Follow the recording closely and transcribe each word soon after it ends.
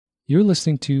You're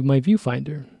listening to my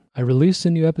Viewfinder. I release a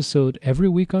new episode every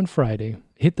week on Friday.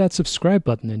 Hit that subscribe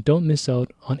button and don't miss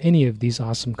out on any of these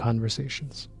awesome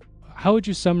conversations. How would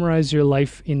you summarize your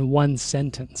life in one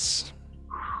sentence?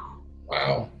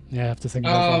 Wow. Yeah, I have to think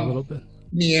about that a little bit.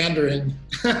 Meandering.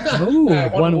 Oh,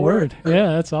 one word. Yeah,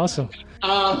 that's awesome.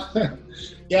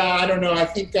 Yeah, I don't know. I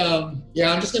think, I'm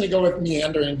just going to go with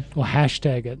meandering. Well,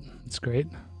 hashtag it. It's great.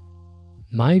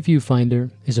 My Viewfinder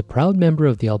is a proud member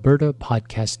of the Alberta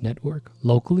Podcast Network,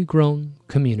 locally grown,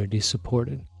 community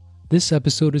supported. This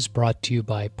episode is brought to you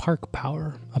by Park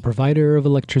Power, a provider of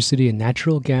electricity and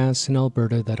natural gas in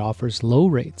Alberta that offers low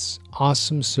rates,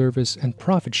 awesome service, and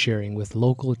profit sharing with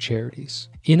local charities.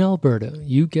 In Alberta,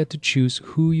 you get to choose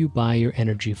who you buy your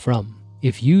energy from.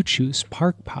 If you choose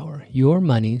Park Power, your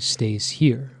money stays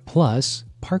here. Plus,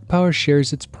 Park Power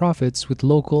shares its profits with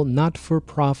local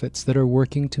not-for-profits that are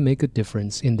working to make a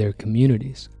difference in their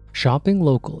communities. Shopping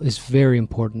local is very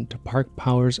important to Park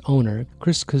Power's owner,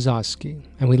 Chris Kozowski,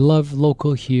 and we love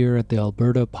local here at the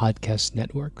Alberta Podcast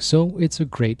Network, so it's a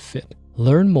great fit.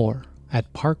 Learn more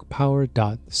at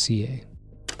parkpower.ca.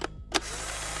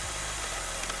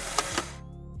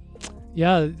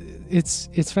 Yeah,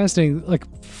 it's fascinating. Like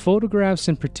photographs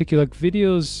in particular, like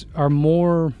videos are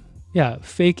more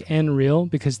fake and real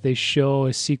because they show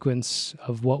a sequence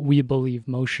of what we believe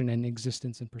motion and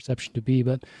existence and perception to be.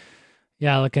 But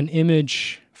yeah, like an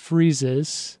image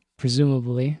freezes,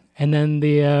 presumably, and then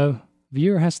the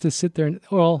viewer has to sit there and,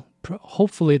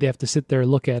 hopefully they have to sit there,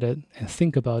 look at it, and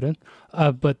think about it.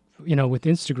 But with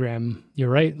Instagram, you're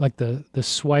right. Like the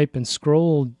swipe and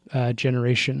scroll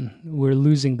generation, we're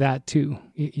losing that too.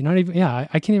 You're not even. Yeah,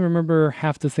 I can't even remember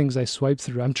half the things I swipe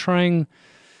through. I'm trying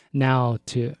now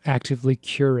to actively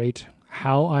curate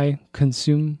how I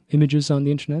consume images on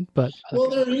the internet. But well,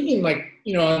 they're even like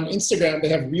on Instagram they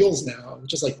have Reels now,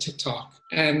 which is like TikTok,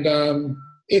 and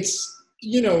it's.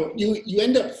 You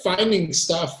end up finding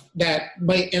stuff that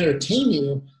might entertain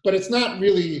you, but it's not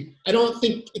really, I don't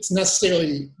think it's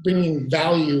necessarily bringing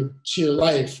value to your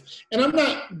life. And I'm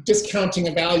not discounting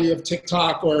the value of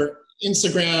TikTok or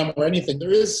Instagram or anything. There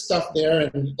is stuff there,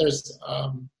 and there's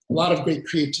a lot of great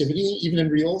creativity, even in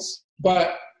Reels.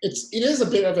 But it is a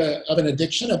bit of an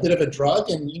addiction, a bit of a drug,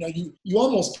 and you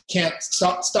almost can't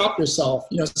stop yourself.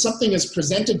 Something is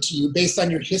presented to you based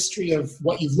on your history of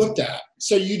what you've looked at.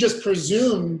 So you just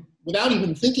presume, without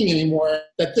even thinking anymore,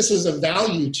 that this is of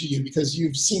value to you because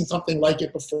you've seen something like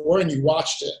it before and you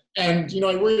watched it. And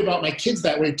I worry about my kids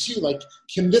that way too. Like,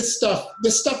 can this stuff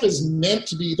is meant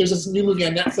to be? There's this new movie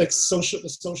on Netflix, the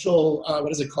social,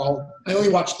 what is it called? I only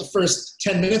watched the first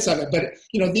 10 minutes of it, but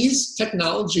these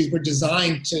technologies were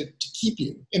designed to keep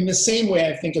you in the same way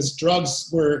I think as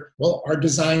drugs are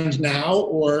designed now,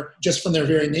 or just from their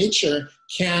very nature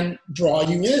can draw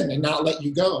you in and not let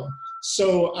you go.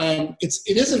 So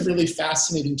it is a really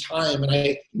fascinating time,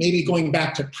 and maybe going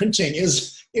back to printing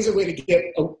is a way to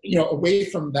get away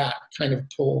from that kind of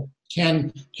pull.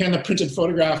 Can the printed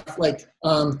photograph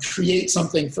create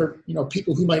something for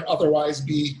people who might otherwise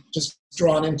be just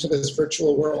drawn into this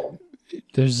virtual world?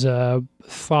 There's a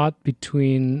thought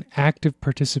between active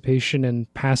participation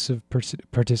and passive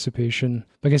participation.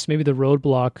 I guess maybe the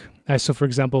roadblock. So, for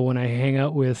example, when I hang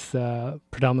out with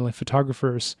predominantly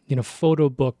photographers, photo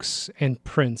books and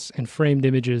prints and framed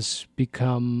images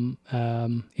become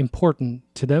important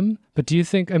to them. But do you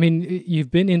think?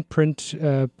 You've been in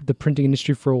the printing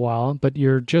industry for a while, but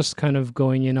you're just kind of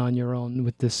going in on your own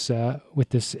with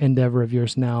this endeavor of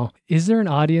yours now. Is there an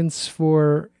audience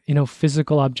for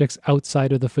physical objects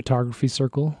outside of the photography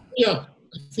circle? Yeah,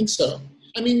 I think so.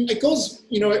 It goes,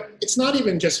 it's not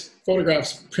even just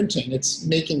photographs printing, it's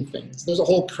making things. There's a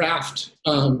whole craft.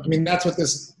 That's what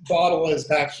this bottle is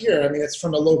back here. It's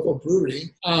from a local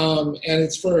brewery, and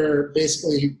it's for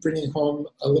basically bringing home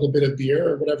a little bit of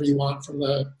beer or whatever you want from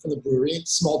the brewery,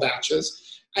 small batches.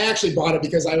 I actually bought it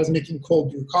because I was making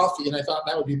cold brew coffee, and I thought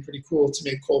that would be pretty cool to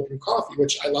make cold brew coffee,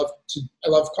 which I love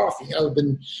coffee. I've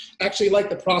been actually like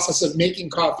the process of making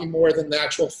coffee more than the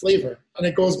actual flavor. And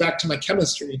it goes back to my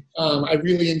chemistry. I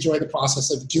really enjoy the process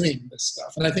of doing this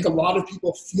stuff. And I think a lot of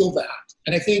people feel that.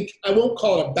 And I think, I won't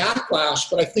call it a backlash,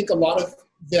 but I think a lot of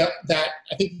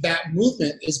that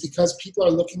movement is because people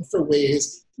are looking for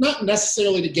ways, not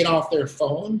necessarily to get off their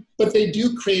phone, but they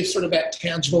do crave sort of that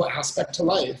tangible aspect to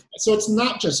life. So it's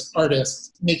not just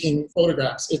artists making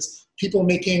photographs. It's people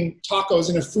making tacos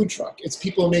in a food truck. It's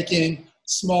people making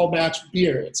small batch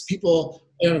beer. It's people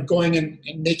going and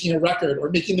making a record, or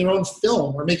making their own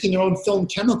film, or making their own film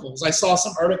chemicals. I saw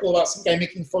some article about some guy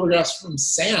making photographs from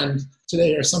sand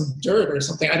today or some dirt or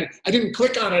something. I didn't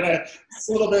click on it. It's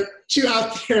a little bit too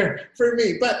out there for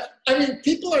me. But I mean,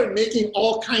 people are making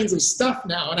all kinds of stuff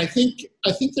now. And I think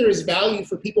there is value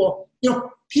for people.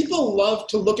 People love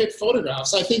to look at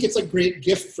photographs. I think it's a great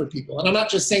gift for people. And I'm not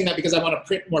just saying that because I want to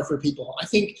print more for people. I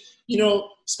think,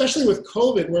 especially with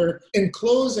COVID, we're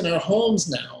enclosed in our homes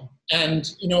now.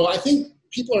 And, I think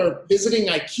people are visiting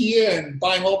IKEA and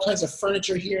buying all kinds of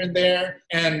furniture here and there,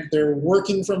 and they're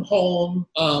working from home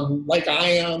like I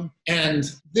am. And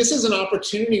this is an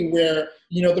opportunity where,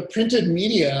 the printed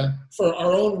media for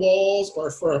our own walls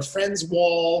or for a friend's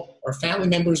wall or family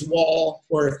member's wall,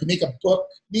 or if you make a book,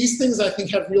 these things I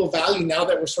think have real value now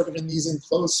that we're sort of in these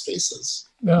enclosed spaces.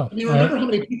 Oh, Remember how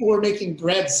many people were making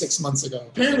bread 6 months ago?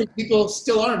 Apparently people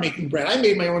still are making bread. I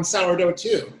made my own sourdough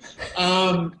too,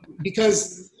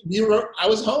 because I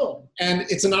was home, and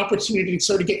it's an opportunity to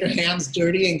sort of get your hands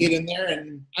dirty and get in there.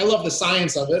 And I love the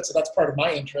science of it, so that's part of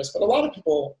my interest. But a lot of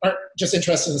people aren't just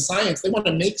interested in the science; they want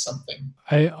to make something.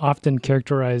 I often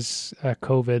characterize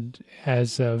COVID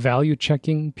as a value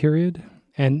checking period,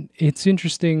 and it's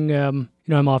interesting.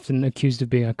 I'm often accused of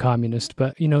being a communist,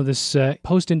 but this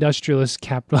post-industrialist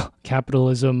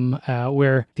capitalism,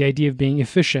 where the idea of being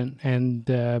efficient and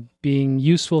being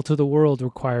useful to the world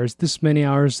requires this many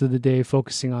hours of the day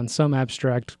focusing on some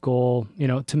abstract goal,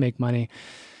 to make money.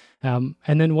 And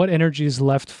then what energy is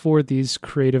left for these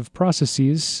creative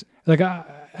processes?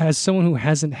 As someone who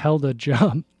hasn't held a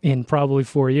job in probably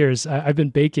 4 years, I've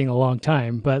been baking a long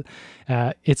time, but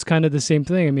it's kind of the same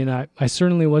thing. I mean, I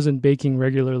certainly wasn't baking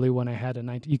regularly when I had a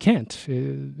 19. You can't,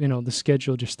 the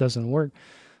schedule just doesn't work.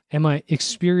 Am I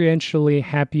experientially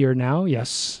happier now?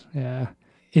 Yes.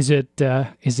 Is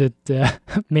it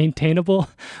maintainable?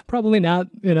 Probably not.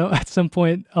 At some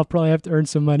point I'll probably have to earn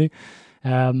some money.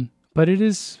 But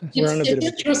it's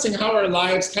interesting how our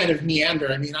lives kind of meander.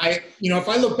 I mean, if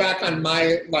I look back on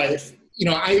my life,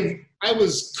 I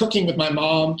was cooking with my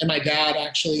mom and my dad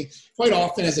actually quite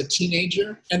often as a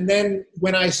teenager. And then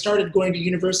when I started going to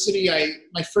university,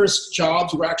 my first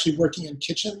jobs were actually working in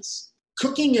kitchens.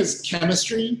 Cooking is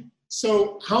chemistry.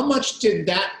 So how much did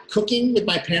that cooking with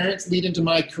my parents lead into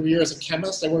my career as a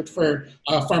chemist? I worked for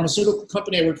a pharmaceutical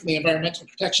company. I worked for the Environmental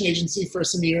Protection Agency for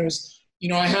some years.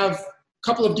 I have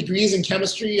couple of degrees in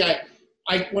chemistry.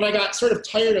 When I got sort of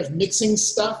tired of mixing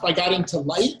stuff, I got into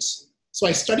light. So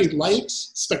I studied light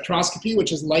spectroscopy,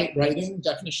 which is light writing.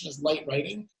 Definition is light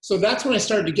writing. So that's when I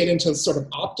started to get into sort of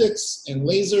optics and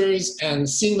lasers and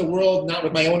seeing the world not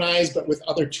with my own eyes, but with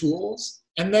other tools.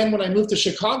 And then when I moved to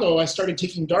Chicago, I started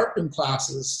taking darkroom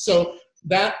classes. So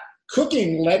that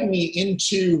cooking led me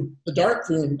into the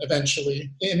darkroom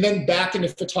eventually, and then back into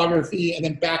photography, and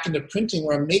then back into printing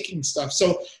where I'm making stuff.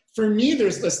 So for me,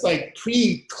 there's this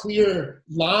pre-clear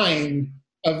line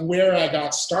of where I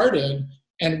got started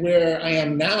and where I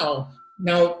am now.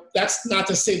 Now, that's not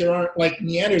to say there aren't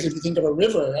meanders if you think of a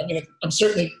river. I mean, I'm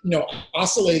certainly,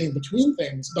 oscillating between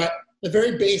things, but the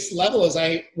very base level is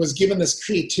I was given this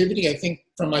creativity, I think,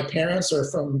 from my parents or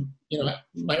from,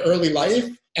 my early life,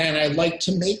 and I like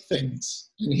to make things.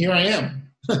 And here I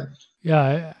am.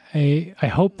 Yeah, I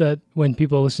hope that when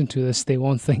people listen to this, they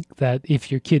won't think that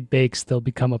if your kid bakes, they'll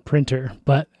become a printer.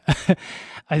 But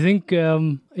I think,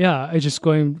 just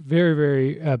going very,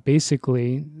 very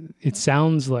basically, it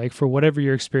sounds like for whatever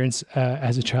your experience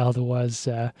as a child was,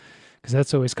 because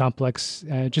that's always complex,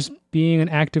 just being an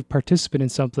active participant in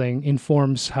something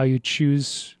informs how you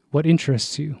choose what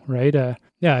interests you, right?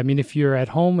 I mean, if you're at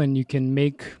home and you can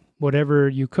make whatever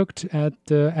you cooked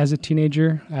as a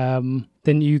teenager,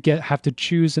 then you have to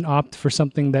choose and opt for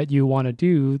something that you want to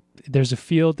do.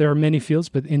 There are many fields,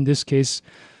 but in this case,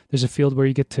 there's a field where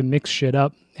you get to mix shit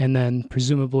up, and then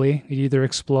presumably it either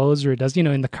explodes or it does,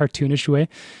 in the cartoonish way.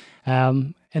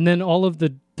 And then all of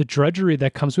the drudgery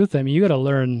that comes with them, you got to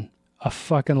learn a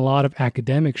fucking lot of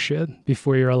academic shit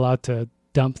before you're allowed to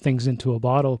dump things into a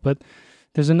bottle. But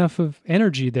there's enough of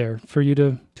energy there for you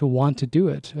to want to do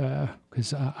it,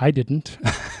 because I didn't.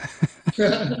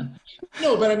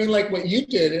 No, but I mean, what you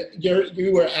did,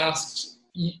 you were asked,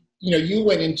 you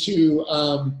went into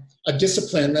a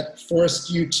discipline that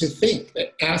forced you to think,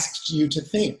 that asked you to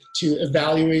think, to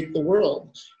evaluate the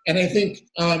world. And I think,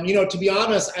 to be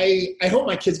honest, I hope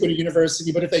my kids go to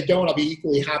university, but if they don't, I'll be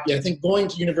equally happy. I think going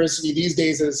to university these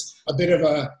days is a bit of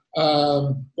a,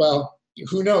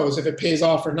 who knows if it pays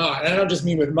off or not. And I don't just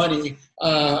mean with money.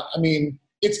 I mean,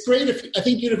 it's great I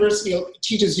think university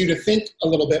teaches you to think a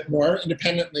little bit more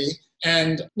independently,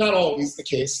 and not always the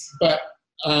case, but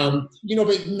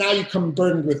but now you come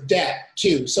burdened with debt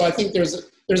too. So I think there's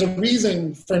a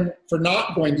reason for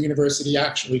not going to university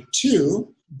actually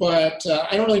too, But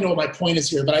I don't really know what my point is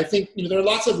here. But I think there are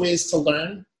lots of ways to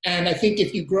learn. And I think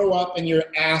if you grow up and you're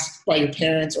asked by your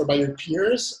parents or by your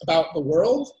peers about the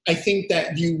world, I think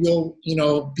that you will,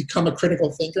 become a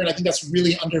critical thinker. And I think that's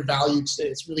really undervalued today.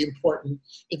 It's really important.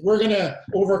 If we're going to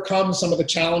overcome some of the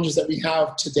challenges that we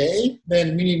have today,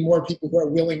 then we need more people who are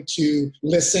willing to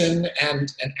listen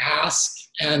and ask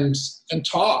and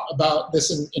talk about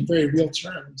this in very real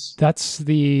terms. That's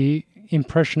the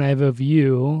impression I have of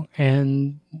you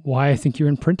and why I think you're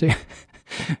in printing.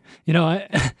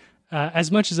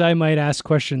 As much as I might ask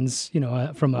questions,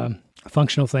 from a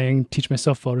functional thing, teach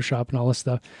myself Photoshop and all this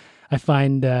stuff, I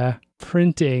find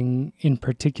printing in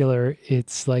particular,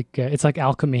 it's like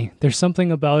alchemy. There's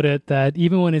something about it that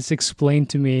even when it's explained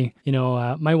to me,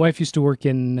 my wife used to work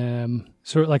in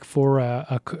sort of like for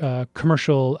a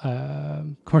commercial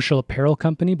apparel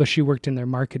company, but she worked in their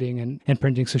marketing and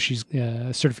printing. So she's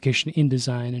certification in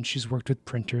design, and she's worked with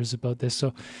printers about this.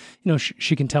 So,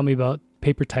 she can tell me about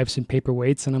paper types and paper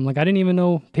weights. And I'm like, I didn't even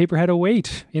know paper had a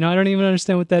weight. I don't even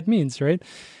understand what that means, right?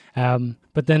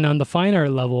 But then on the fine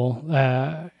art level,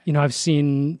 I've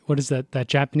seen, what is that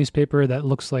Japanese paper that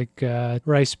looks like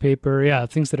rice paper? Yeah,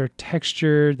 things that are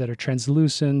textured, that are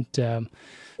translucent.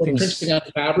 Printing on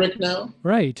fabric now?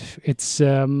 Right. It's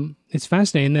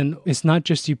fascinating. And then it's not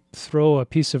just you throw a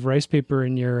piece of rice paper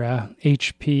in your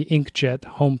HP inkjet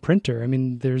home printer. I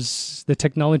mean, there's the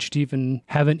technology to even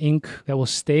have an ink that will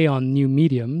stay on new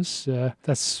mediums.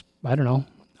 That's, I don't know.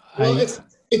 Well,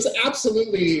 it's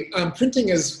absolutely, printing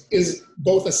is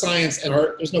both a science and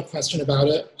art. There's no question about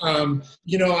it.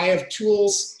 I have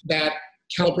tools that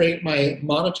calibrate my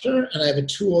monitor, and I have a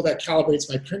tool that calibrates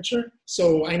my printer.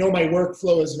 So I know my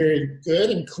workflow is very good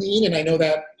and clean, and I know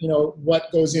that,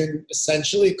 what goes in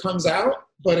essentially comes out,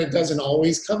 but it doesn't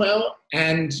always come out.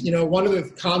 And, one of the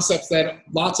concepts that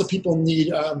lots of people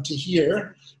need to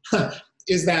hear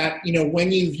is that,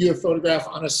 when you view a photograph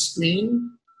on a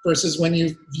screen versus when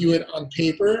you view it on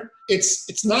paper,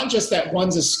 it's not just that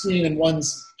one's a screen and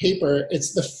one's paper,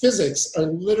 it's the physics are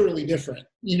literally different.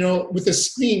 With a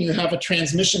screen, you have a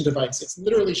transmission device. It's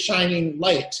literally shining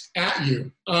light at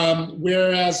you.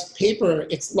 Whereas paper,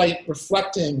 it's light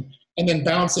reflecting and then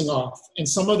bouncing off. And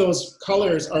some of those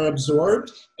colors are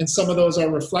absorbed and some of those are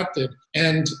reflected.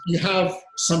 And you have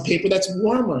some paper that's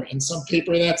warmer and some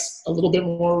paper that's a little bit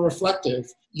more reflective.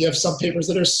 You have some papers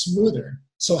that are smoother.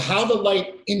 So how the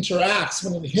light interacts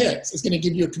when it hits is going to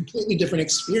give you a completely different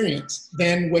experience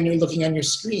than when you're looking on your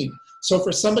screen. So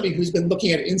for somebody who's been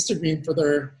looking at Instagram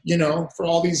for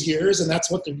all these years, and that's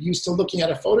what they're used to looking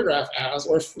at a photograph as,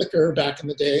 or Flickr back in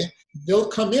the day, they'll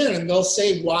come in and they'll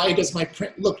say, why does my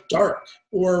print look dark?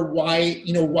 Or why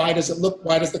does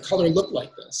the color look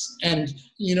like this? And,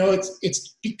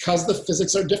 it's because the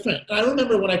physics are different. And I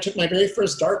remember when I took my very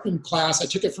first darkroom class, I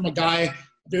took it from a guy,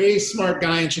 very smart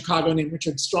guy in Chicago named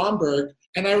Richard Stromberg.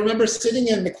 And I remember sitting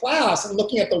in the class and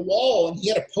looking at the wall, and he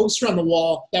had a poster on the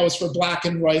wall that was for black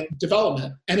and white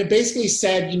development. And it basically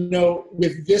said,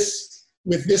 with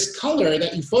this color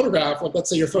that you photograph, like let's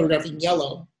say you're photographing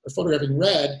yellow or photographing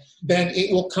red, then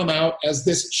it will come out as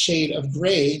this shade of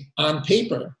gray on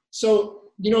paper. So,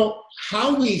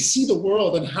 how we see the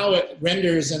world and how it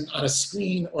renders on a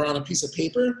screen or on a piece of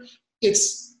paper,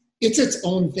 it's its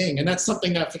own thing. And that's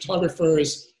something that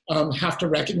photographers have to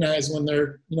recognize when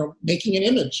they're, making an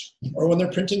image or when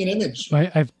they're printing an image. I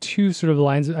have two sort of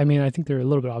lines. I mean, I think they're a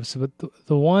little bit opposite, but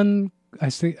the one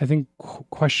I think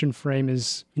question frame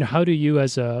is, how do you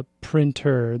as a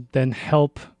printer then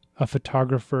help a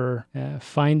photographer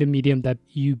find a medium that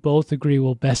you both agree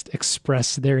will best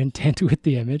express their intent with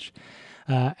the image?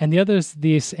 And the other is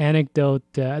this anecdote.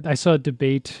 I saw a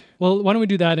debate. Well, why don't we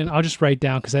do that? And I'll just write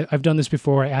down, because I've done this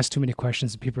before. I asked too many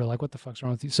questions and people are like, what the fuck's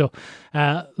wrong with you? So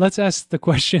let's ask the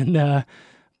question, I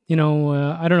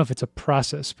don't know if it's a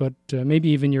process, but maybe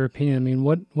even your opinion. I mean,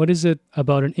 what is it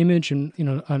about an image and,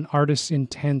 an artist's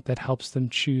intent that helps them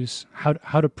choose how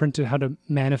to print it, how to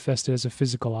manifest it as a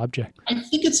physical object? I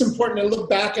think it's important to look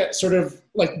back at sort of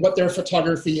like what their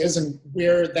photography is and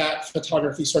where that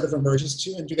photography sort of emerges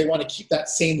to. And do they want to keep that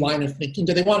same line of thinking?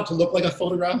 Do they want it to look like a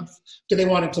photograph? Do they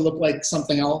want it to look like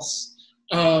something else?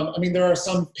 There are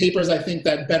some papers, I think,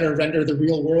 that better render the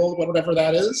real world, whatever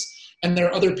that is. And there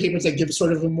are other papers that give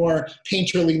sort of a more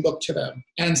painterly look to them.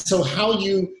 And so how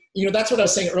that's what I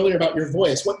was saying earlier about your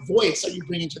voice. What voice are you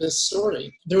bringing to this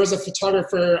story? There was a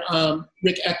photographer,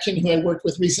 Rick Etkin, who I worked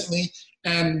with recently,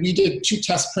 and we did 2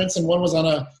 test prints, and one was on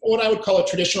what I would call a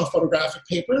traditional photographic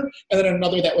paper, and then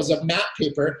another that was a matte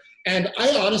paper. And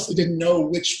I honestly didn't know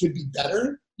which would be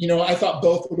better. I thought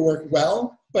both would work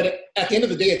well. But at the end of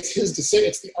the day, it's his decision.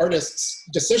 It's the artist's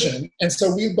decision. And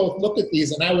so we both looked at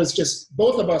these, and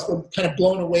both of us were kind of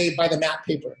blown away by the matte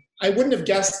paper. I wouldn't have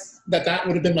guessed that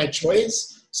would have been my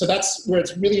choice. So that's where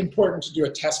it's really important to do a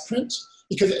test print,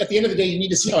 because at the end of the day, you need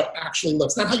to see how it actually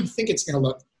looks. Not how you think it's going to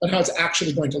look, but how it's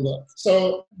actually going to look.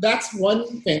 So that's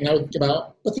one thing I would think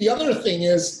about. But the other thing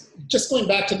is just going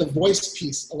back to the voice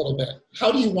piece a little bit.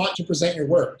 How do you want to present your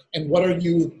work? And what are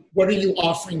you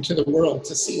offering to the world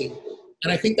to see?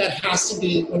 And I think that has to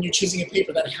be, when you're choosing a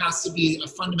paper, that has to be a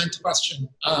fundamental question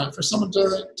for someone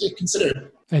to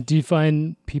consider. Do you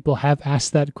find people have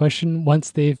asked that question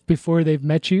before they've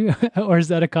met you? Or is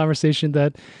that a conversation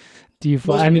that do you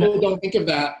find? Most people don't think of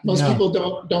that. Most people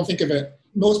don't think of it.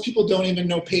 Most people don't even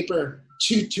know paper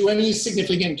to any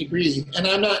significant degree. And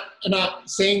I'm not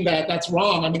saying that that's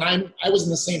wrong. I mean, I was in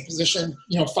the same position,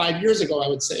 5 years ago, I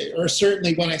would say, or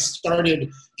certainly when I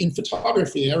started in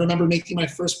photography. I remember making my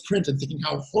first print and thinking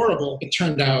how horrible it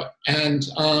turned out. And,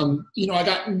 I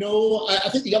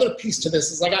think the other piece to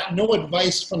this is I got no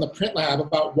advice from the print lab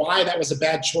about why that was a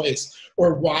bad choice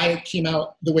or why it came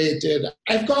out the way it did.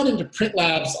 I've gone into print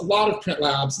labs, a lot of print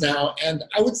labs now, and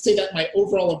I would say that my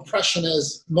overall impression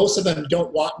is most of them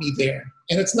don't want me there.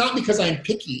 And it's not because I'm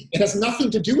picky. It has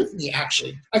nothing to do with me,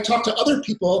 actually. I talk to other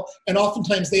people, and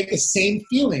oftentimes they have the same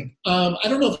feeling. I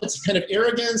don't know if it's kind of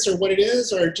arrogance or what it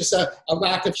is, or just a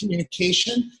lack of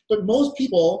communication. But most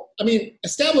people,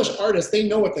 established artists, they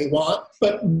know what they want,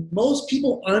 but most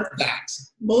people aren't that.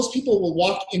 Most people will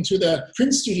walk into the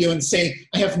print studio and say,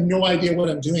 I have no idea what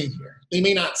I'm doing here. They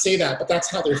may not say that, but that's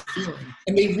how they're feeling.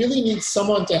 And they really need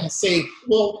someone to say,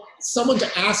 someone to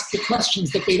ask the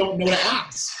questions that they don't know to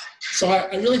ask. So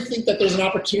I really think that there's an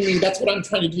opportunity. That's what I'm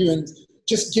trying to do, and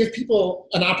just give people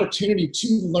an opportunity to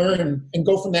learn and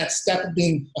go from that step of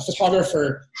being a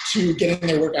photographer to getting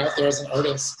their work out there as an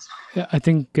artist. Yeah, I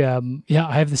think, I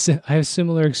have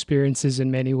similar experiences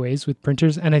in many ways with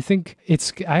printers. And I think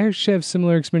I actually have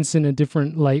similar experience in a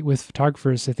different light with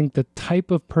photographers. I think the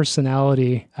type of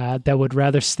personality that would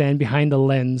rather stand behind the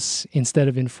lens instead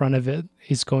of in front of it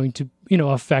is going to,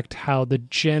 affect how the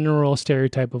general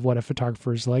stereotype of what a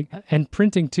photographer is like. And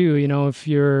printing too, if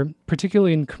you're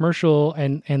particularly in commercial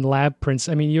and lab prints,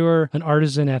 you're an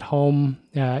artisan at home,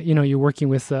 you're working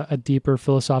with a deeper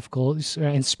philosophical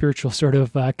and spiritual sort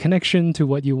of connection to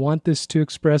what you want this to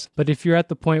express. But if you're at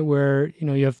the point where,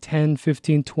 you have 10,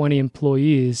 15, 20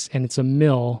 employees and it's a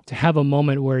mill, to have a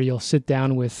moment where you'll sit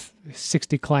down with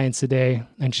 60 clients a day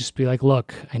and just be like,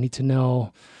 look, I need to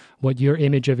know what your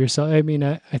image of yourself. I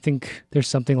think there's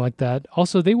something like that.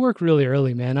 Also, they work really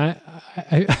early, man. I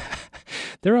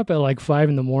they're up at like 5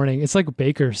 a.m. It's like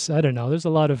bakers. I don't know. There's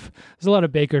a lot of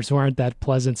bakers who aren't that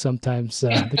pleasant sometimes.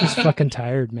 They're just fucking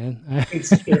tired, man. It's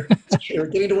true.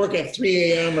 Getting to work at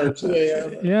 3 a.m. or 2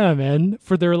 a.m. Yeah, man.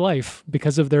 For their life,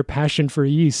 because of their passion for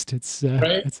yeast. It's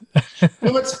right.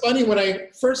 It's funny, when I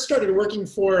first started working in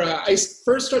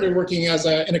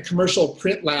a commercial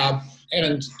print lab.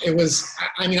 And it was,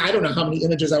 I don't know how many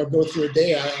images I would go through a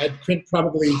day. I'd print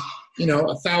probably,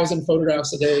 1,000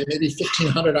 photographs a day, maybe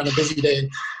 1,500 on a busy day,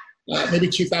 maybe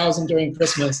 2,000 during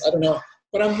Christmas. I don't know.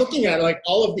 But I'm looking at like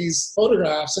all of these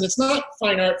photographs, and it's not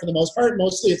fine art for the most part.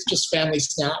 Mostly it's just family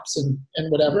snaps and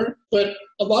whatever. But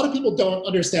a lot of people don't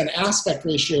understand aspect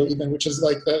ratio even, which is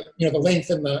like the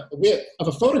length and the width of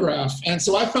a photograph. And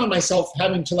so I found myself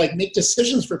having to like make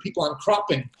decisions for people on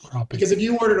cropping. Because if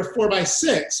you ordered a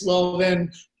 4:6, well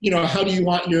then, how do you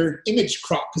want your image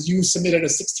cropped? Because you submitted a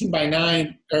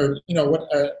 16:9 or,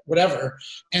 whatever.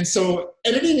 And so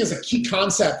editing is a key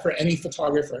concept for any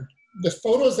photographer. The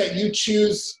photos that you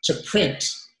choose to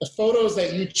print, the photos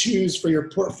that you choose for your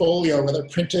portfolio, whether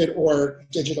printed or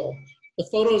digital, the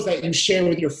photos that you share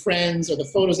with your friends or the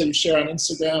photos that you share on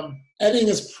Instagram, editing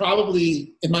is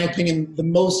probably, in my opinion, the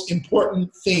most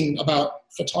important thing about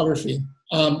photography.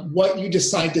 What you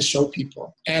decide to show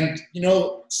people. And,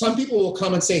 some people will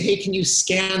come and say, hey, can you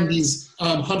scan these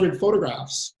 100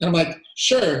 photographs? And I'm like,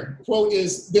 sure, quote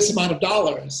is this amount of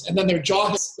dollars. And then their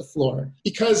jaw hits the floor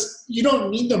because you don't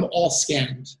need them all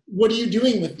scanned. What are you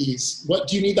doing with these? What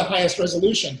do you need the highest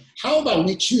resolution? How about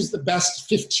we choose the best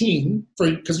 15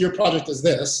 because your project is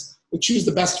this, we choose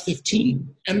the best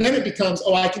 15. And then it becomes,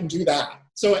 I can do that.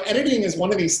 So editing is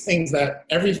one of these things that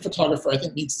every photographer I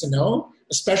think needs to know,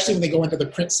 especially when they go into the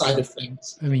print side of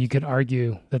things. You could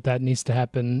argue that needs to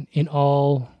happen in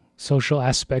all social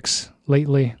aspects,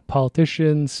 lately.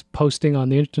 Politicians posting on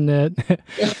the internet,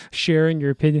 sharing your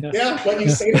opinion. Yeah, what you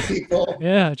say to people.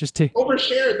 Yeah, just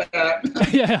overshare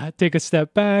that. Yeah, take a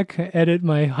step back, edit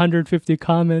my 150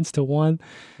 comments to one.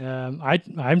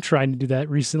 I'm trying to do that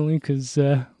recently because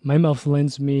my mouth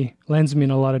lands me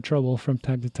in a lot of trouble from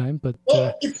time to time. But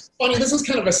well, it's funny. This is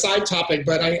kind of a side topic,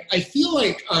 but I feel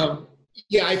like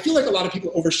I feel like a lot of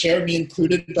people overshare, me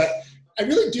included. But I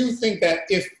really do think that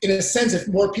if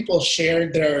more people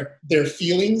shared their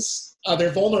feelings,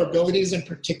 their vulnerabilities in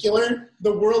particular,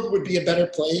 the world would be a better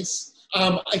place.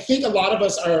 I think a lot of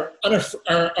us are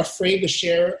afraid to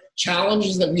share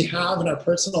challenges that we have in our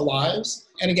personal lives.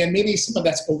 And again, maybe some of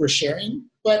that's oversharing.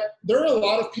 But there are a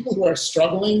lot of people who are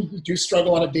struggling, who do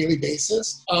struggle on a daily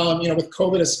basis. With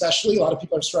COVID especially, a lot of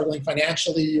people are struggling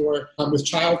financially or with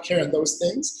childcare and those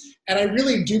things. And I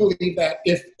really do believe that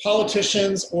if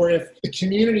politicians or if the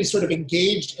community sort of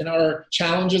engaged in our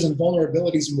challenges and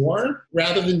vulnerabilities more,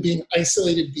 rather than being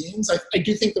isolated beings, I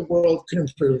do think the world could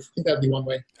improve. I think that would be one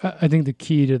way. I think the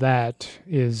key to that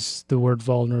is the word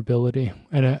vulnerability.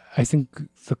 And I think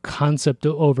the concept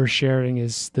of oversharing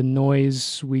is the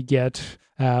noise we get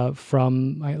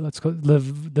from, let's call it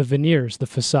the veneers, the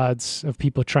facades of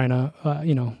people trying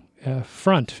to,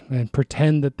 front and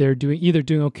pretend that they're either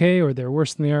doing okay or they're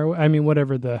worse than they are. I mean,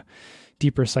 whatever the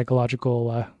deeper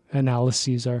psychological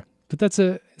analyses are. But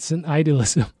it's an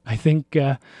idealism. I think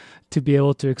to be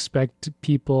able to expect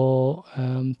people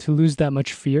to lose that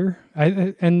much fear.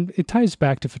 And it ties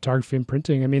back to photography and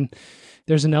printing. I mean,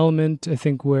 there's an element, I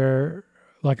think, where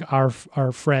like our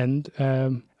friend,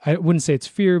 I wouldn't say it's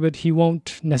fear, but he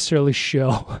won't necessarily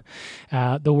show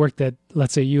the work that,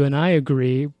 let's say, you and I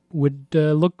agree would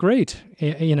look great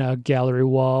in a gallery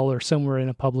wall or somewhere in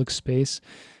a public space.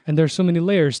 And there's so many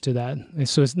layers to that. And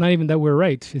so it's not even that we're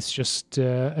right. It's just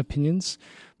opinions.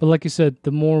 But like you said,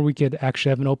 the more we could actually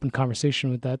have an open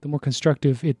conversation with that, the more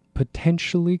constructive it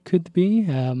potentially could be.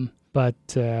 But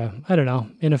I don't know.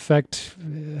 In effect,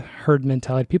 herd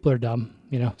mentality. People are dumb.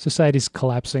 Society's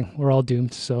collapsing. We're all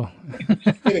doomed. So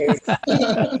it is.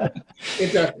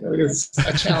 It definitely is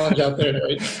a challenge out there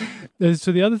right?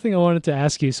 So the other thing I wanted to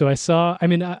ask you. So I saw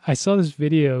this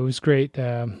video. It was great.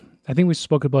 I think we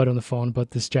spoke about it on the phone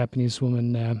about this Japanese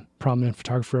woman, prominent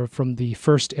photographer from the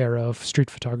first era of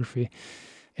street photography.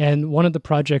 And one of the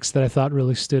projects that I thought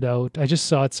really stood out, I just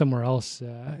saw it somewhere else.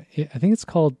 I think it's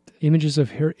called Images of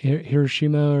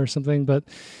Hiroshima or something. But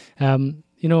I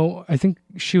think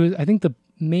the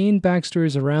main backstory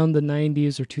is around the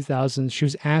 90s or 2000s. She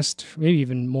was asked, maybe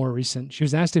even more recent, she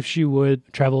was asked if she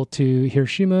would travel to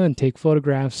Hiroshima and take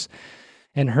photographs.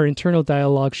 And her internal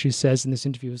dialogue, she says in this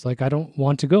interview, is like, I don't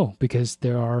want to go because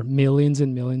there are millions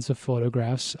and millions of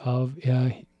photographs of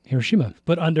Hiroshima.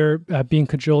 But under being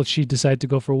cajoled, she decided to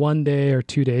go for 1 day or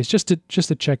 2 days just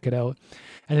to check it out.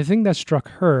 And the thing that struck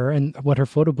her and what her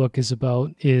photo book is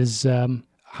about is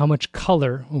how much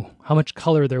color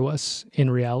there was in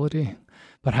reality,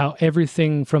 but how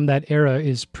everything from that era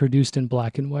is produced in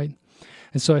black and white.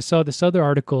 And so I saw this other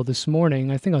article this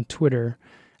morning, I think on Twitter.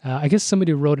 I guess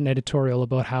somebody wrote an editorial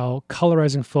about how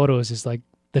colorizing photos is like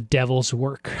the devil's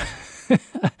work.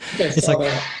 It's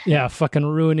like, fucking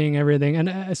ruining everything.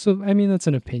 And so, I mean, that's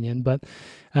an opinion, but...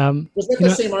 was that the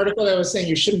same article that was saying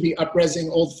you shouldn't be up-resing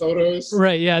old photos?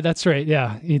 Right, yeah, that's right,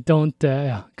 yeah. You don't,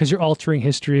 because you're altering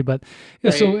history, but...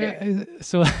 Yeah, right.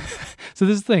 So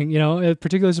this thing,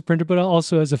 particularly as a printer, but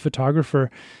also as a photographer,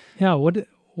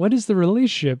 what is the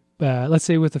relationship, let's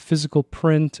say, with a physical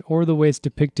print or the way it's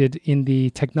depicted in the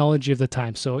technology of the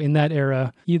time? So in that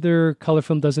era, either color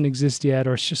film doesn't exist yet,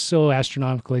 or it's just so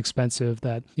astronomically expensive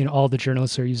that, all the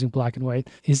journalists are using black and white.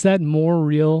 Is that more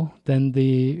real than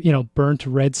the, burnt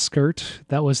red skirt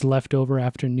that was left over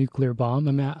after a nuclear bomb?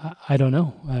 I mean, I don't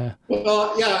know.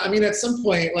 Well, yeah, I mean, at some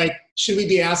point, should we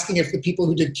be asking if the people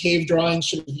who did cave drawings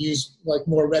should have used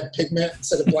more red pigment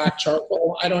instead of black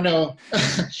charcoal? I don't know.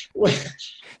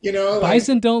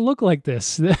 Bison don't look like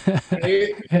this.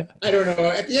 I don't know.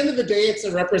 At the end of the day, it's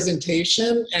a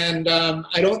representation, and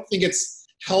I don't think it's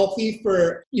healthy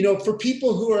for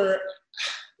people who are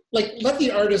let the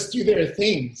artists do their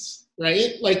things,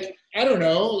 right? I don't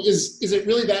know. Is it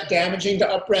really that damaging to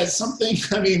up-res something?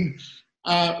 I mean,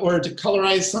 or to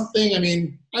colorize something? I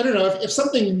mean, I don't know. If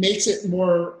something makes it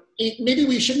more, maybe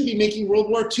we shouldn't be making World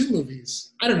War II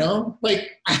movies. I don't know.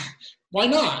 Why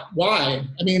not? Why?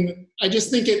 I mean, I just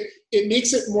think it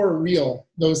makes it more real,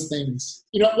 those things.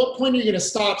 At what point are you going to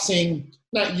stop saying,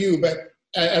 not you, but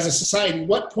as a society,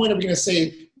 what point are we going to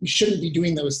say we shouldn't be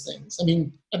doing those things? I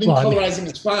mean, I think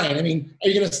colorizing is fine. I mean, are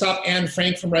you going to stop Anne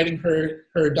Frank from writing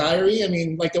her diary? I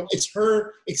mean, it's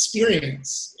her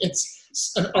experience.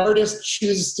 an artist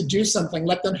chooses to do something,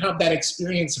 let them have that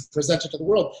experience and present it to the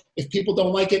world. If people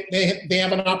don't like it, they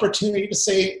have an opportunity to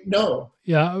say no.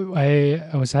 Yeah,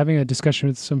 I was having a discussion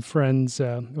with some friends. We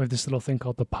have this little thing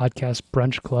called the Podcast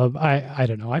Brunch Club. I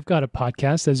don't know. I've got a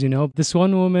podcast, as you know. This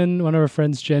one woman, one of our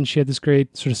friends, Jen, she had this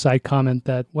great sort of side comment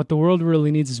that what the world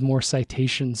really needs is more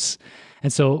citations.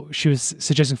 And so she was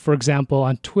suggesting, for example,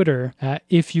 on Twitter,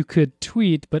 if you could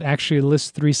tweet but actually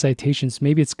list 3 citations,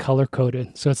 maybe it's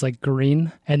color-coded. So it's like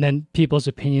green, and then people's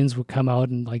opinions would come out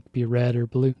and like be red or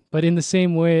blue. But in the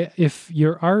same way, if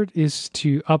your art is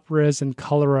to up-res and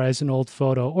colorize an old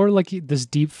photo, or like this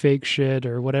deep fake shit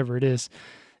or whatever it is,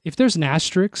 if there's an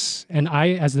asterisk and I,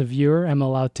 as the viewer, am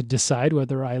allowed to decide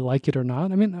whether I like it or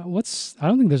not, I mean, I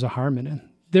don't think there's a harm in it.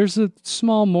 There's a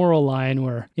small moral line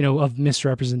where, of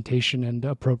misrepresentation and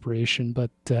appropriation,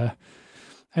 but that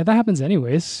happens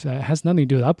anyways. It has nothing to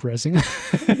do with upresing.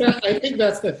 Yeah, I think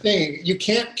that's the thing. You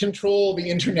can't control the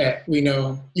internet, we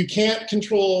know. You can't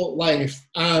control life.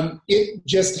 It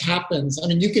just happens. I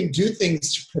mean, you can do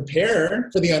things to prepare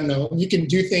for the unknown. You can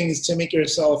do things to make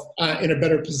yourself in a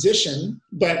better position.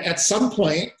 But at some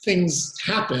point, things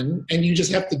happen and you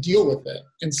just have to deal with it.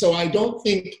 And so I don't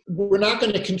think we're not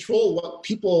going to control what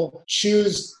people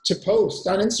choose to post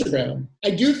on Instagram.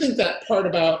 I do think that part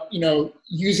about,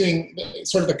 using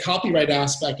sort of the copyright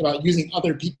aspect about using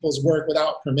other people's work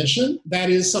without permission, that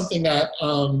is something that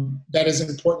that is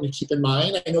important to keep in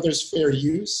mind. I know there's fair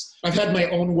use. I've had my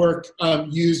own work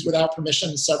used without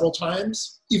permission several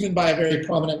times, even by a very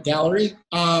prominent gallery,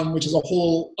 which is a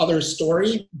whole other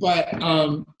story. But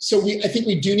I think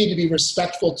we do need to be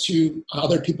respectful to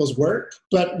other people's work.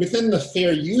 But within the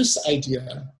fair use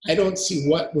idea, I don't see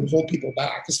what would hold people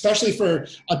back, especially for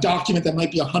a document that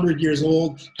might be 100 years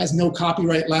old, has no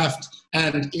copyright left,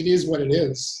 and it is what it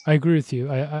is. I agree with you.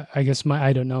 I guess my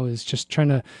I don't know is just trying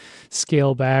to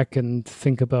scale back and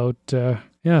think about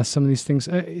some of these things.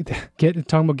 Talking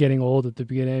about getting old at the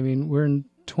beginning. I mean, we're in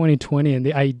 2020 and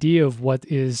the idea of what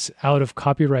is out of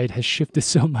copyright has shifted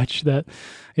so much that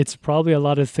it's probably a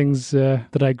lot of things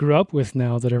that I grew up with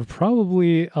now that are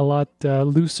probably a lot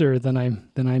looser than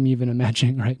I'm even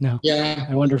imagining right now. Yeah.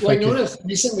 I wonder if I noticed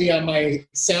recently on my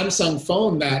Samsung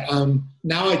phone that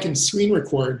now I can screen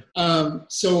record.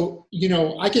 So,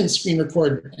 I can screen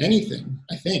record anything,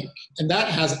 I think. And that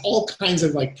has all kinds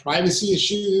of like privacy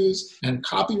issues and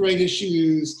copyright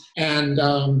issues. And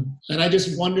I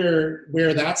just wonder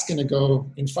where that's going to go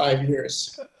in 5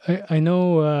 years. I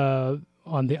know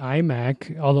on the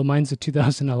iMac, although mine's a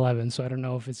 2011, so I don't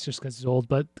know if it's just because it's old,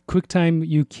 but QuickTime,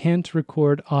 you can't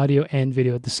record audio and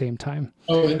video at the same time.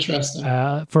 Oh, interesting.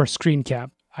 For a screen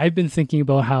cap. I've been thinking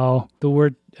about how the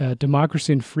word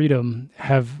democracy and freedom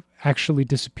have actually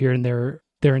disappeared in their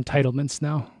entitlements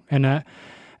now. And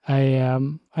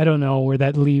I don't know where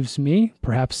that leaves me,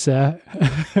 perhaps a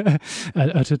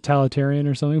totalitarian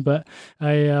or something, but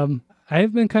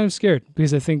I've been kind of scared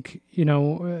because I think,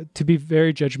 to be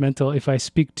very judgmental, if I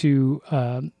speak to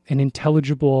an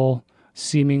intelligible,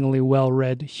 seemingly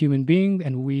well-read human being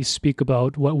and we speak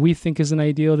about what we think is an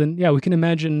ideal, then yeah, we can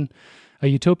imagine a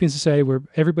utopian society where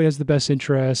everybody has the best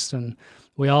interests and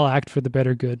we all act for the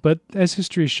better good. But as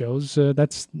history shows,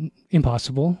 that's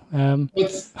impossible.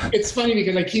 It's funny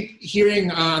because I keep hearing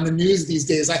on the news these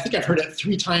days, I think I've heard it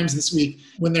 3 times this week,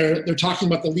 when they're talking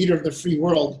about the leader of the free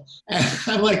world. And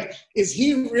I'm like, is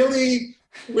he really,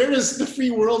 where does the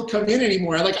free world come in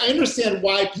anymore? Like, I understand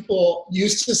why people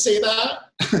used to say that.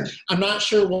 I'm not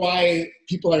sure why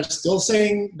people are still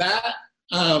saying that.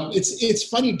 It's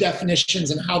funny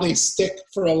definitions and how they stick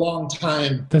for a long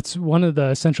time. That's one of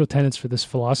the central tenets for this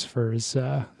philosopher is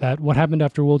that what happened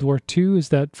after World War II is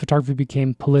that photography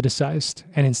became politicized.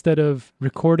 And instead of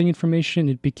recording information,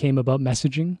 it became about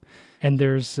messaging. And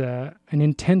there's an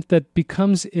intent that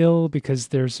becomes ill because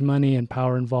there's money and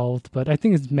power involved, but I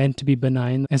think it's meant to be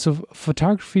benign. And so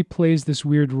photography plays this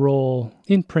weird role,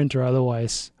 in print or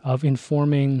otherwise, of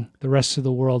informing the rest of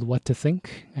the world what to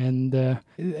think. And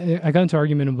I got into an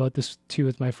argument about this too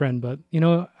with my friend, but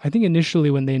I think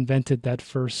initially when they invented that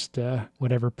first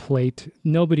plate,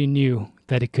 nobody knew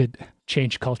that it could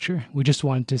change culture. We just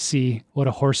wanted to see what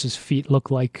a horse's feet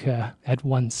look like at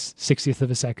 1/60th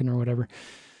of a second or whatever.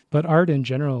 But art in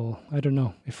general, I don't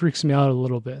know. It freaks me out a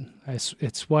little bit.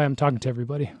 It's why I'm talking to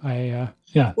everybody.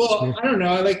 Well, I don't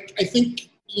know. I think,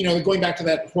 going back to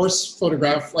that horse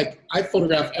photograph, like I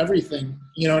photograph everything,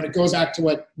 and it goes back to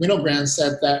what Winogrand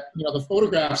said that, the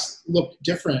photographs look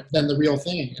different than the real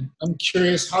thing. And I'm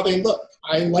curious how they look.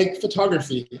 I like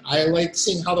photography. I like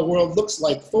seeing how the world looks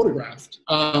like photographed.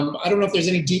 I don't know if there's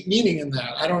any deep meaning in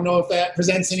that. I don't know if that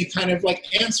presents any kind of like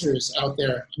answers out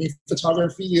there. I mean,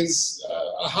 photography is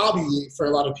a hobby for a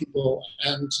lot of people.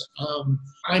 And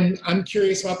I'm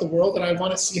curious about the world, and I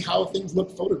want to see how things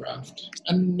look photographed.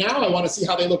 And now I want to see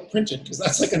how they look printed, because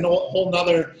that's like a whole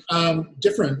nother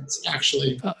difference,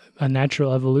 actually. A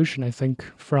natural evolution, I think,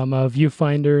 from a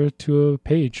viewfinder to a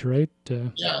page, right?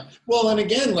 Yeah. Well, and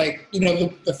again, like,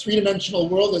 the three-dimensional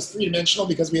world is three-dimensional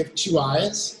because we have two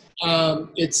eyes.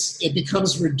 It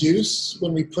becomes reduced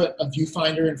when we put a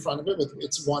viewfinder in front of it with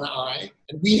its one eye.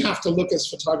 And we have to look as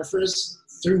photographers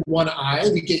through one eye.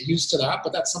 We get used to that,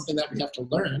 but that's something that we have to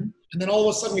learn. And then all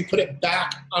of a sudden we put it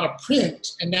back on a print,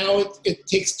 and now it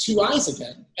takes two eyes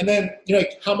again. And then,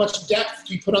 like, how much depth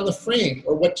do you put on the frame?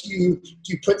 Or what do you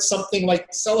put something like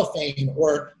cellophane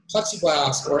or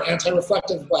plexiglass or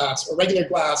anti-reflective glass or regular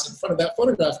glass in front of that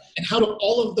photograph? And how do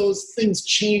all of those things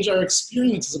change our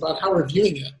experiences about how we're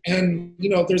viewing it? And,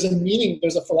 there's a meaning,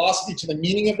 there's a philosophy to the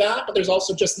meaning of that, but there's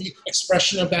also just the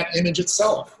expression of that image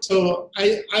itself. So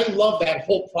I love that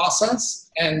whole process.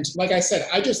 And like I said,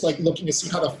 I just like looking to see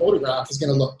how the photograph is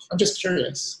going to look. I'm just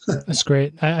curious. That's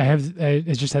great. I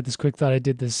just had this quick thought. I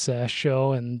did this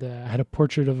show, and I had a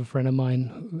portrait of a friend of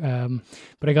mine,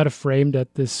 but I got it framed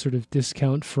at this sort of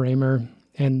discount framer,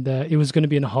 and it was going to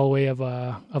be in the hallway of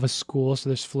a school, so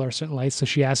there's fluorescent lights. So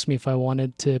she asked me if I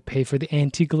wanted to pay for the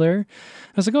anti-glare.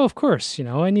 I was like, oh, of course,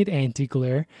 I need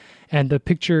anti-glare. And the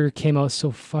picture came out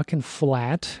so fucking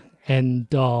flat and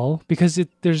dull because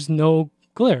there's no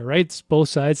glare, right? It's both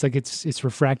sides, like it's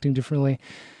refracting differently.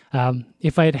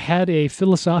 If I had had a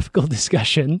philosophical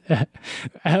discussion,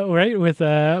 right, with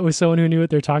someone who knew what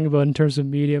they're talking about in terms of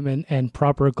medium and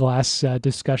proper glass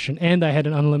discussion, and I had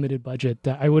an unlimited budget,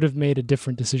 I would have made a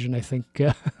different decision, I think.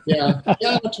 Yeah,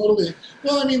 totally.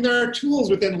 Well, I mean, there are tools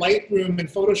within Lightroom and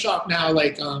Photoshop now,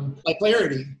 like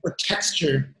clarity or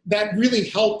texture, that really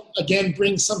help, again,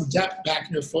 bring some depth back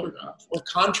into a photograph, or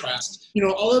contrast.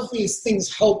 All of these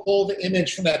things help pull the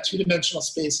image from that two-dimensional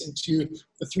space into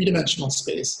the three-dimensional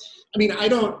space. I mean, I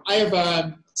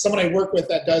have someone I work with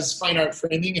that does fine art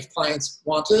framing if clients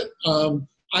want it.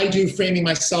 I do framing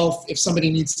myself if somebody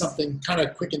needs something kind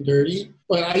of quick and dirty,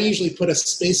 but I usually put a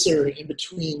spacer in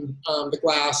between the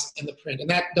glass and the print. And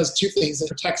that does two things. It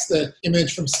protects the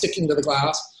image from sticking to the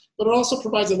glass, but it also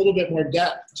provides a little bit more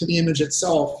depth to the image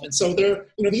itself. And so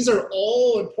these are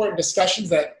all important discussions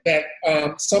that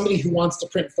somebody who wants to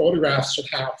print photographs should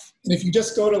have. And if you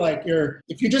just go to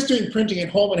if you're just doing printing at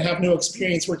home and have no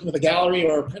experience working with a gallery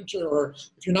or a printer, or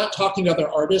if you're not talking to other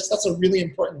artists, that's a really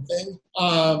important thing.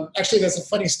 Actually, that's a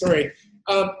funny story.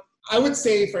 I would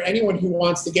say for anyone who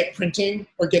wants to get printing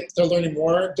or get to learning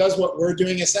more, does what we're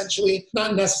doing essentially,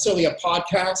 not necessarily a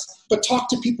podcast, but talk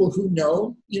to people who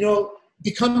know,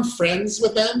 become friends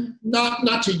with them,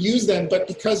 not to use them, but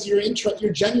because you're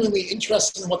genuinely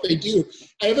interested in what they do.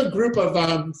 I have a group of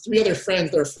 3 other friends.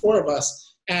 There are 4 of us.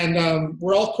 And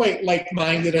we're all quite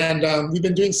like-minded, and we've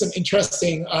been doing some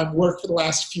interesting work for the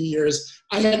last few years.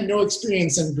 I had no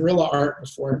experience in guerrilla art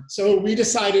before. So we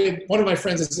decided, one of my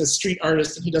friends is a street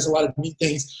artist, and he does a lot of neat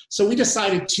things. So we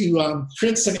decided to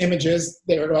print some images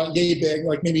that are about yay big,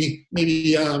 like maybe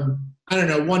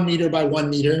 1 meter by 1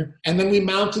 meter. And then we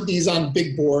mounted these on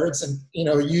big boards and,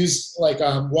 used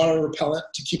water repellent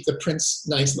to keep the prints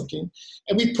nice looking.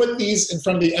 And we put these in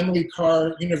front of the Emily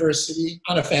Carr University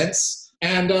on a fence.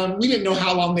 And we didn't know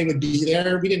how long they would be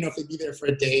there. We didn't know if they'd be there for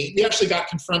a day. We actually got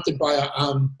confronted by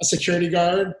a security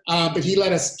guard, but he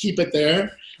let us keep it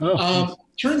there.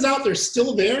 Turns out they're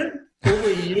still there over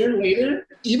a year later,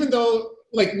 even though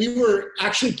we were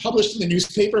actually published in the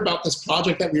newspaper about this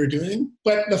project that we were doing.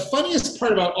 But the funniest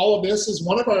part about all of this is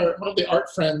one of the art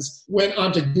friends went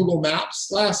onto Google Maps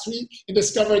last week and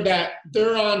discovered that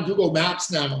they're on Google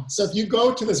Maps now. So if you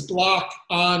go to this block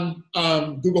on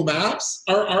Google Maps,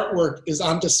 our artwork is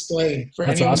on display for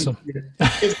anyone. That's awesome.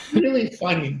 It's really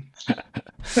funny.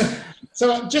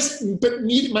 So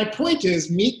my point is,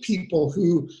 meet people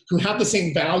who have the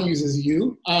same values as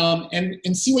you,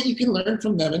 and see what you can learn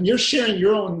from them. And you're sharing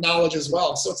your own knowledge as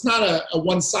well. So it's not a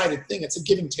one-sided thing. It's a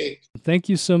give and take. Thank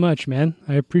you so much, man.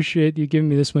 I appreciate you giving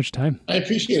me this much time. I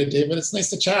appreciate it, David. It's nice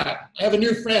to chat. I have a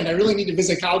new friend. I really need to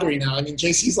visit Calgary now. I mean,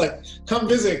 JC's like, come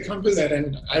visit.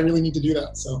 And I really need to do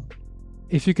that. So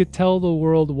if you could tell the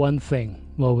world one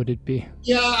thing, what would it be?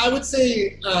 Yeah, I would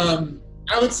say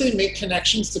make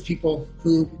connections to people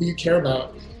who you care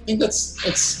about. I think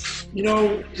it's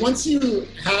once you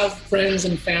have friends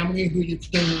and family who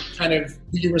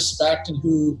you respect and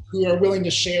who are willing to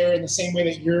share in the same way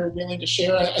that you're willing to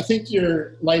share, I think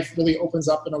your life really opens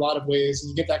up in a lot of ways,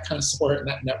 and you get that kind of support and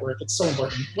that network. It's so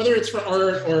important. Whether it's for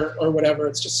art or whatever,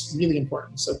 it's just really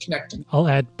important. So connecting. I'll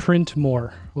add print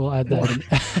more. We'll add that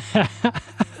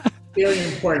in. Very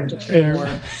important to train more.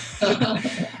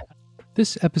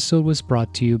 This episode was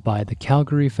brought to you by the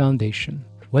Calgary Foundation.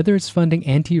 Whether it's funding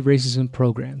anti-racism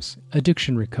programs,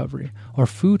 addiction recovery, or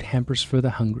food hampers for the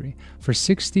hungry, for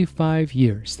 65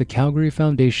 years, the Calgary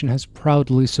Foundation has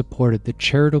proudly supported the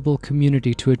charitable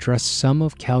community to address some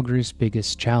of Calgary's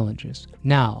biggest challenges.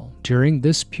 Now, during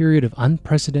this period of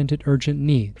unprecedented urgent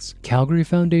needs, Calgary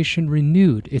Foundation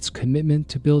renewed its commitment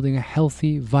to building a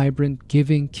healthy, vibrant,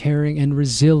 giving, caring, and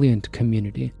resilient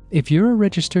community. If you're a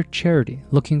registered charity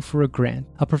looking for a grant,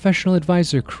 a professional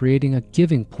advisor creating a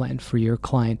giving plan for your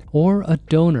client, or a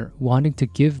donor wanting to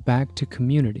give back to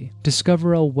community,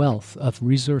 discover a wealth of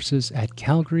resources at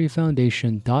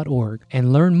calgaryfoundation.org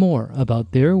and learn more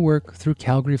about their work through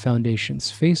Calgary Foundation's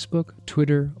Facebook,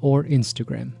 Twitter, or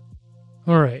Instagram.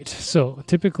 All right, so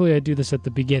typically I do this at the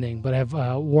beginning, but I have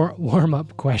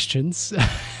warm-up questions.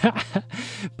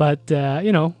 But,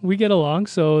 we get along,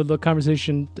 so the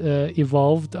conversation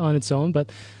evolved on its own.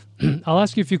 But I'll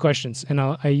ask you a few questions, and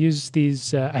I use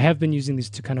these. I have been using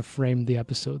these to kind of frame the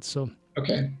episode. So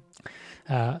okay.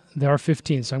 There are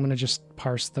 15, so I'm going to just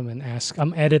parse them and ask.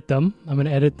 I'm going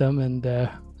to edit them and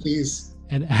please,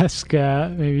 and ask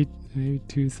maybe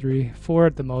 2, 3, 4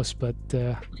 at the most. But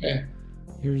okay.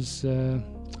 Here's a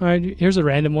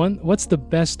random one. What's the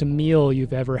best meal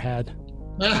you've ever had?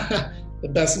 The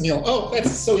best meal. Oh, that's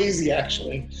so easy,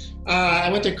 actually. I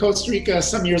went to Costa Rica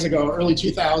some years ago, early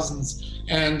 2000s,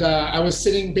 and I was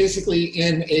sitting basically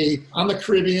on the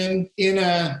Caribbean in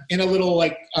a little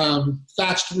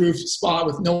thatched roof spot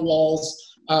with no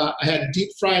walls. I had deep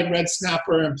fried red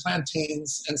snapper and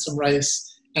plantains and some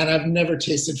rice, and I've never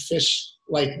tasted fish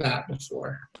like that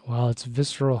before. Wow, it's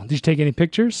visceral. Did you take any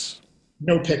pictures?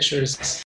 No pictures.